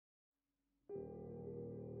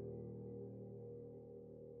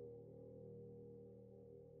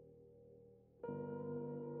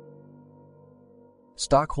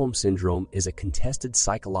Stockholm Syndrome is a contested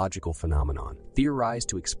psychological phenomenon theorized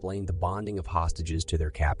to explain the bonding of hostages to their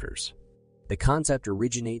captors. The concept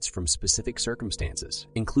originates from specific circumstances,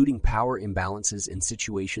 including power imbalances in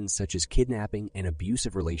situations such as kidnapping and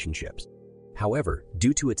abusive relationships. However,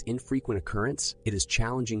 due to its infrequent occurrence, it is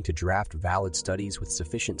challenging to draft valid studies with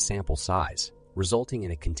sufficient sample size, resulting in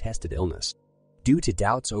a contested illness. Due to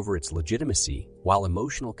doubts over its legitimacy, while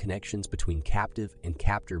emotional connections between captive and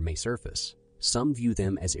captor may surface, some view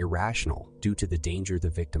them as irrational due to the danger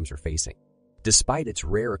the victims are facing. Despite its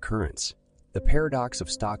rare occurrence, the paradox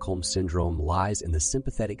of Stockholm Syndrome lies in the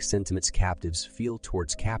sympathetic sentiments captives feel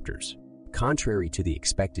towards captors, contrary to the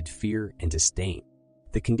expected fear and disdain.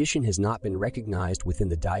 The condition has not been recognized within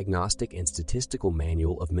the Diagnostic and Statistical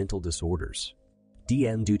Manual of Mental Disorders,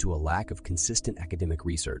 DM, due to a lack of consistent academic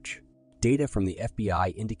research. Data from the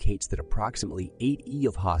FBI indicates that approximately 8%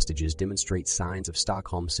 of hostages demonstrate signs of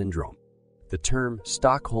Stockholm Syndrome. The term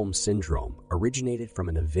Stockholm Syndrome originated from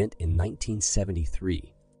an event in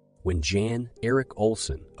 1973 when Jan Erik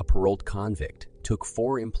Olsson, a paroled convict, took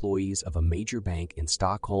 4 employees of a major bank in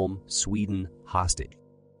Stockholm, Sweden, hostage.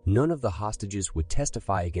 None of the hostages would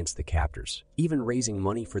testify against the captors, even raising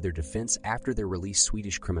money for their defense after their release.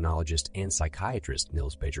 Swedish criminologist and psychiatrist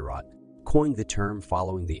Nils Bejerot coined the term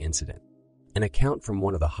following the incident. An account from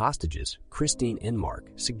one of the hostages, Christine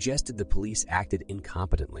Enmark, suggested the police acted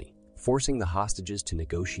incompetently, forcing the hostages to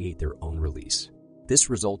negotiate their own release. This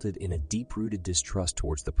resulted in a deep-rooted distrust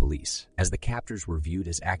towards the police, as the captors were viewed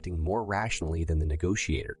as acting more rationally than the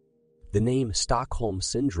negotiator. The name Stockholm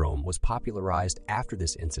Syndrome was popularized after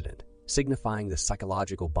this incident, signifying the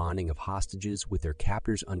psychological bonding of hostages with their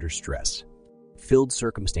captors under stress-filled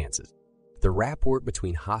circumstances. The rapport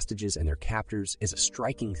between hostages and their captors is a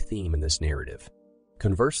striking theme in this narrative.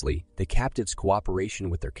 Conversely, the captives' cooperation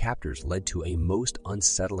with their captors led to a most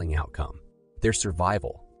unsettling outcome: their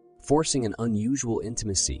survival, forcing an unusual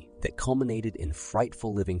intimacy that culminated in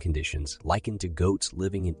frightful living conditions likened to goats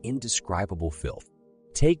living in indescribable filth.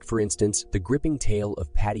 Take, for instance, the gripping tale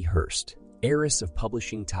of Patty Hearst, heiress of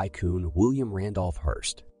publishing tycoon William Randolph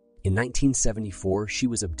Hearst. In 1974, she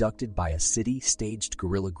was abducted by a city-staged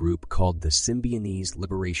guerrilla group called the Symbionese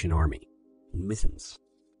Liberation Army. Mythons.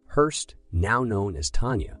 Hearst, now known as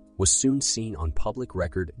Tanya, was soon seen on public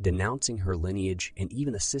record denouncing her lineage and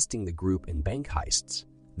even assisting the group in bank heists.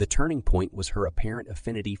 The turning point was her apparent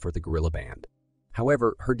affinity for the guerrilla band.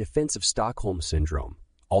 However, her defense of Stockholm Syndrome,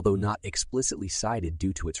 although not explicitly cited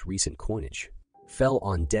due to its recent coinage, fell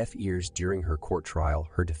on deaf ears during her court trial.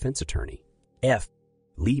 Her defense attorney, F.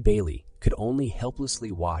 Lee Bailey, could only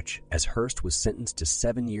helplessly watch as Hearst was sentenced to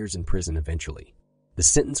 7 years in prison eventually. The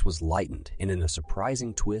sentence was lightened and, in a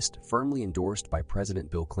surprising twist, firmly endorsed by President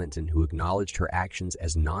Bill Clinton, who acknowledged her actions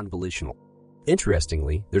as non-volitional.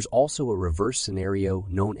 Interestingly, there's also a reverse scenario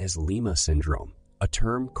known as Lima Syndrome, a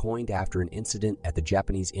term coined after an incident at the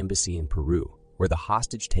Japanese embassy in Peru, where the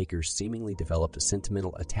hostage-takers seemingly developed a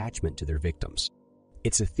sentimental attachment to their victims.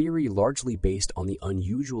 It's a theory largely based on the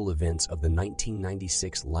unusual events of the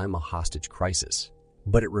 1996 Lima hostage crisis,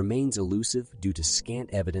 but it remains elusive due to scant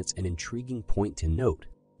evidence. An intriguing point to note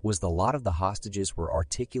was the lot of the hostages were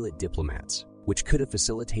articulate diplomats, which could have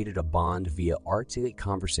facilitated a bond via articulate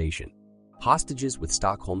conversation. Hostages with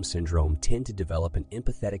Stockholm Syndrome tend to develop an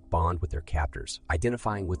empathetic bond with their captors,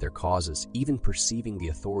 identifying with their causes, even perceiving the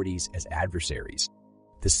authorities as adversaries.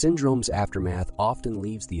 The syndrome's aftermath often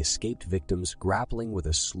leaves the escaped victims grappling with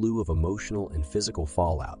a slew of emotional and physical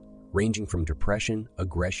fallout, ranging from depression,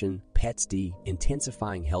 aggression, PTSD,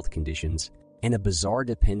 intensifying health conditions, and a bizarre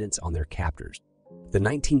dependence on their captors. The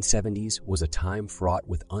 1970s was a time fraught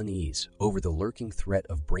with unease over the lurking threat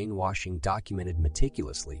of brainwashing, documented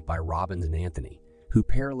meticulously by Robbins and Anthony, who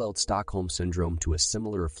paralleled Stockholm Syndrome to a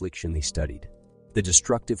similar affliction they studied, the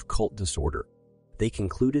destructive cult disorder. They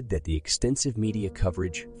concluded that the extensive media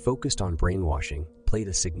coverage focused on brainwashing played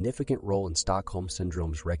a significant role in Stockholm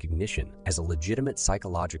Syndrome's recognition as a legitimate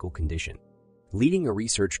psychological condition. Leading a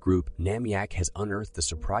research group, Namiak has unearthed the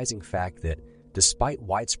surprising fact that, despite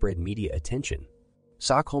widespread media attention,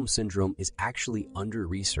 Stockholm Syndrome is actually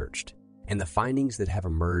under-researched, and the findings that have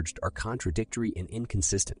emerged are contradictory and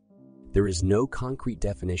inconsistent. There is no concrete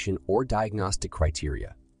definition or diagnostic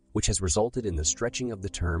criteria, which has resulted in the stretching of the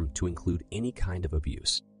term to include any kind of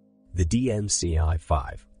abuse. The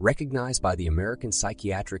DSM-5, recognized by the American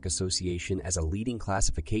Psychiatric Association as a leading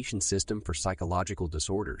classification system for psychological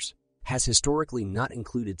disorders, has historically not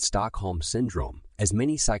included Stockholm Syndrome, as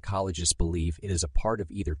many psychologists believe it is a part of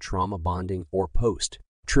either trauma bonding or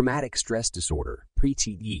post-traumatic stress disorder,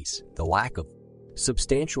 PTSD. The lack of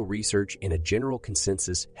Substantial research and a general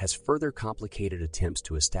consensus has further complicated attempts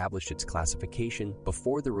to establish its classification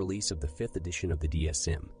before the release of the 5th edition of the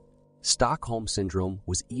DSM. Stockholm Syndrome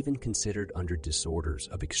was even considered under disorders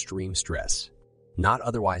of extreme stress, not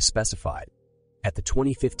otherwise specified. At the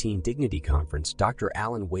 2015 Dignity Conference, Dr.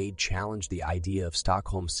 Alan Wade challenged the idea of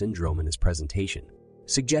Stockholm Syndrome in his presentation,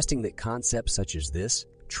 suggesting that concepts such as this,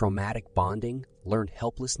 traumatic bonding, learned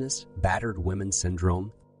helplessness, battered women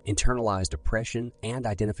syndrome, internalized oppression, and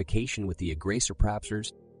identification with the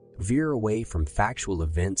aggressor-prapsers veer away from factual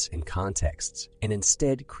events and contexts and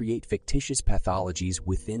instead create fictitious pathologies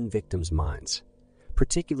within victims' minds,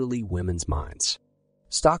 particularly women's minds.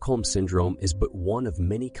 Stockholm Syndrome is but one of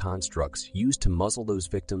many constructs used to muzzle those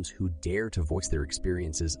victims who dare to voice their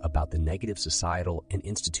experiences about the negative societal and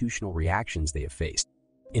institutional reactions they have faced.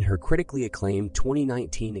 In her critically acclaimed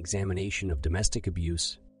 2019 examination of domestic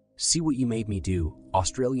abuse, See What You Made Me Do,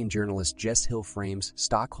 Australian journalist Jess Hill frames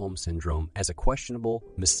Stockholm Syndrome as a questionable,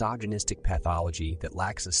 misogynistic pathology that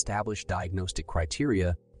lacks established diagnostic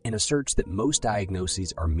criteria and asserts that most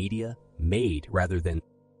diagnoses are media-made rather than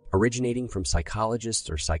originating from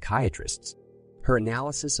psychologists or psychiatrists. Her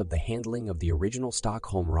analysis of the handling of the original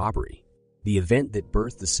Stockholm robbery, the event that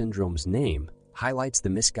birthed the syndrome's name, highlights the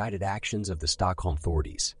misguided actions of the Stockholm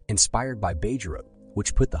authorities, inspired by Beirut,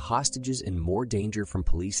 which put the hostages in more danger from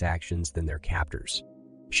police actions than their captors.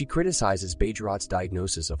 She criticizes Beirut's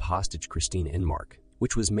diagnosis of hostage Christine Enmark,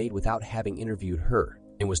 which was made without having interviewed her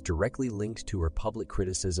and was directly linked to her public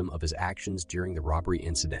criticism of his actions during the robbery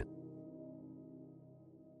incident.